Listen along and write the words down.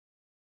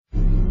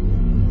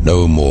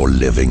No more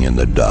living in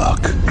the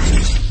dark.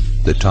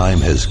 The time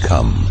has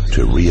come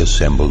to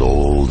reassemble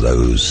all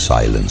those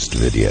silenced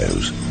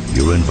videos.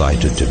 You're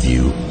invited to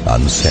view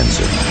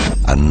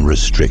uncensored,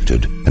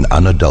 unrestricted, and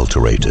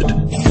unadulterated.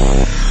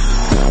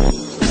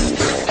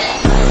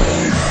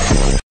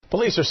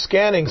 Police are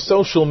scanning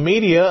social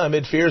media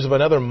amid fears of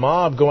another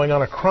mob going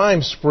on a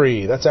crime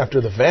spree. That's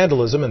after the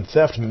vandalism and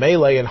theft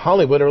melee in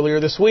Hollywood earlier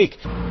this week.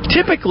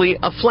 Typically,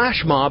 a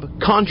flash mob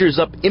conjures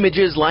up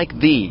images like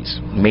these,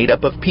 made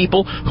up of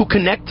people who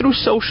connect through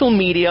social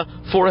media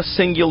for a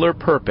singular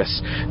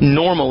purpose,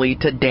 normally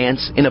to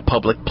dance in a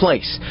public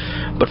place.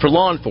 But for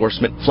law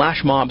enforcement,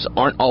 flash mobs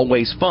aren't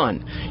always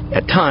fun.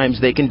 At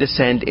times, they can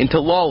descend into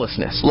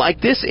lawlessness,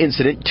 like this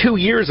incident 2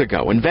 years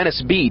ago in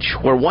Venice Beach,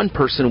 where one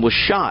person was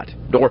shot,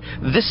 or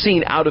this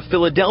scene out of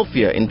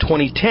Philadelphia in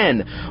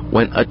 2010,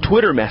 when a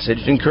Twitter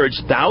message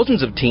encouraged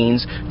thousands of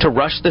teens to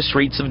rush the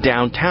streets of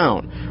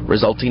downtown,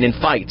 resulting in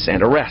fights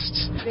and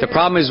arrests. The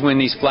problem is when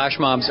these flash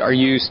mobs are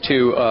used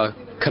to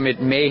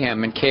commit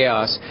mayhem and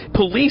chaos.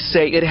 Police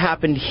say it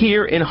happened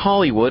here in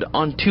Hollywood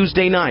on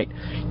Tuesday night.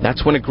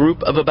 That's when a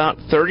group of about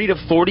 30 to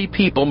 40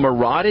 people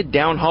marauded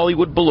down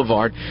Hollywood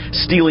Boulevard,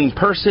 stealing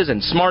purses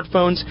and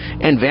smartphones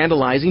and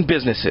vandalizing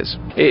businesses.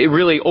 It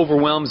really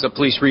overwhelms the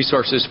police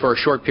resources for a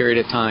short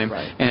period of time,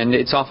 and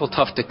it's awful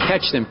tough to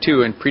catch them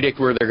too and predict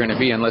where they're going to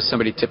be unless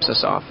somebody tips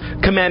us off.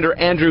 Commander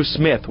Andrew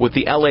Smith with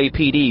the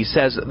LAPD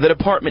says the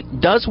department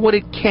does what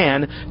it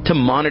can to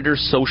monitor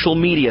social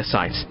media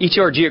sites. Each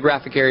of our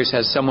geographic areas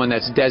has someone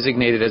that's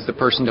designated as the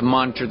person to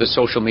monitor the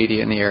social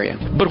media in the area.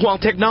 But while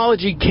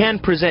technology can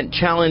present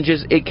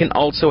challenges, it can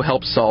also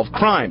help solve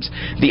crimes.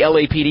 The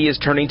LAPD is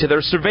turning to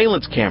their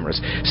surveillance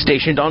cameras,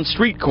 stationed on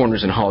street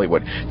corners in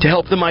Hollywood, to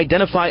help them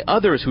identify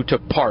others who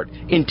took part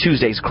in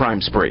Tuesday's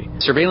crime spree.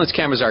 Surveillance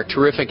cameras are a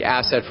terrific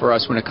asset for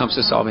us when it comes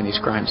to solving these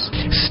crimes.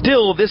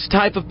 Still, this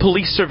type of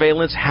police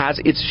surveillance has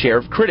its share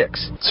of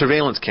critics.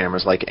 Surveillance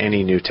cameras, like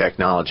any new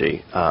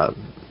technology,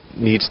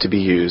 needs to be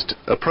used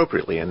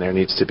appropriately, and there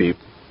needs to be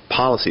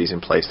policies in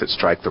place that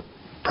strike the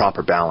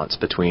proper balance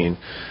between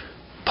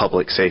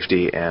public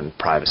safety and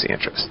privacy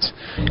interests.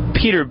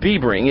 Peter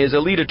Biebring is a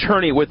lead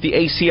attorney with the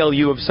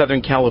ACLU of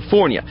Southern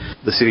California.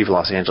 The city of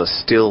Los Angeles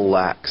still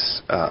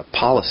lacks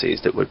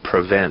policies that would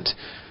prevent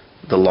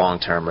the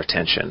long-term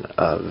retention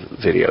of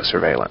video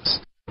surveillance.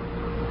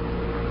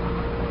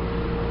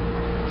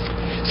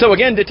 So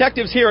again,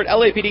 detectives here at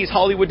LAPD's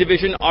Hollywood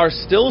Division are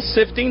still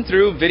sifting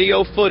through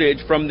video footage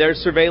from their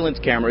surveillance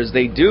cameras.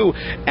 They do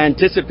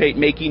anticipate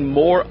making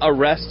more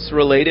arrests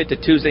related to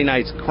Tuesday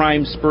night's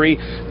crime spree.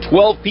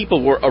 12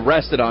 people were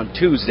arrested on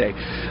Tuesday.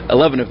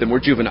 11 of them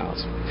were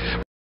juveniles.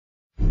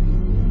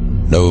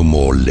 No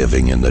more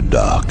living in the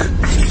dark.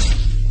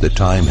 The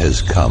time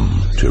has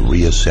come to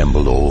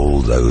reassemble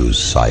all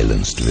those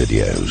silenced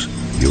videos.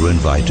 You're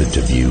invited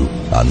to view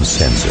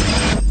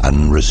uncensored,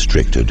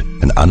 unrestricted,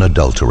 and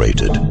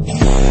unadulterated.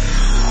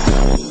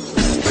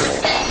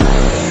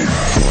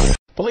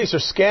 Police are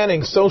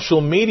scanning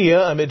social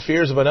media amid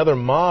fears of another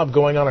mob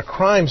going on a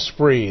crime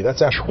spree.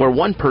 That's after where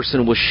one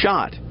person was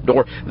shot,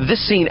 or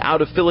this scene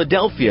out of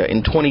Philadelphia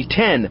in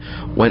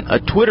 2010, when a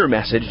Twitter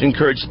message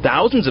encouraged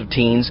thousands of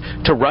teens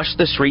to rush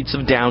the streets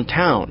of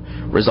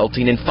downtown,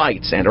 resulting in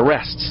fights and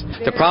arrests.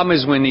 The problem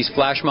is when these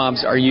flash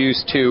mobs are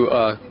used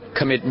to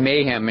commit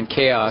mayhem and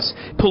chaos.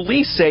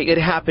 Police say it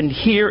happened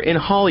here in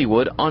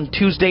Hollywood on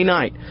Tuesday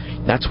night.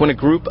 That's when a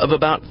group of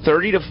about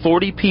 30 to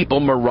 40 people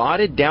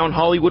marauded down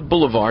Hollywood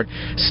Boulevard,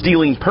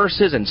 stealing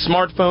purses and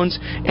smartphones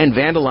and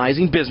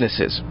vandalizing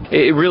businesses.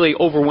 It really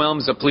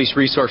overwhelms the police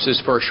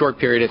resources for a short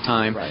period of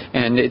time,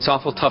 and it's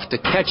awful tough to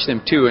catch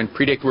them too and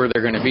predict where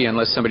they're going to be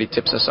unless somebody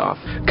tips us off.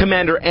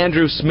 Commander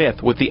Andrew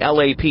Smith with the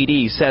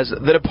LAPD says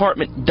the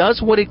department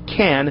does what it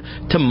can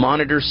to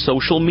monitor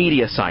social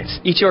media sites.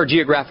 Each of our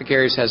geographic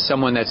areas has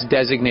someone that's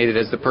designated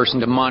as the person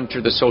to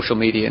monitor the social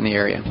media in the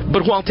area.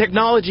 But while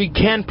technology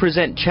can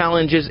present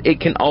challenges, it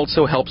can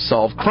also help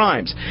solve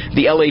crimes.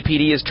 The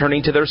LAPD is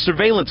turning to their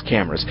surveillance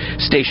cameras,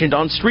 stationed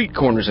on street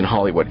corners in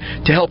Hollywood,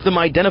 to help them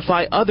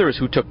identify others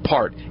who took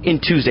part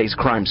in Tuesday's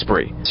crime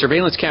spree.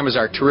 Surveillance cameras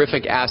are a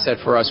terrific asset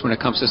for us when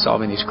it comes to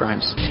solving these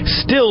crimes.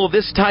 Still,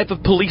 this type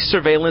of police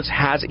surveillance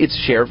has its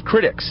share of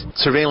critics.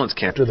 Surveillance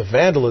cameras. After the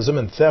vandalism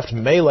and theft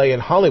melee in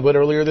Hollywood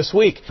earlier this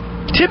week.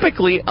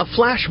 Typically, a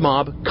flash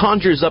mob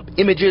conjures up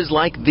images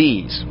like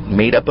these,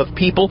 made up of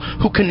people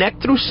who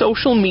connect through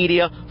social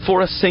media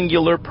for a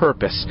singular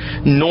purpose,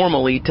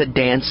 normally to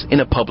dance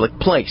in a public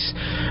place.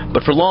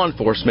 But for law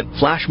enforcement,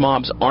 flash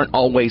mobs aren't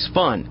always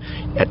fun.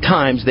 At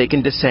times, they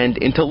can descend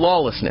into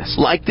lawlessness,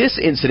 like this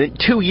incident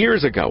 2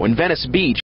 years ago in Venice Beach.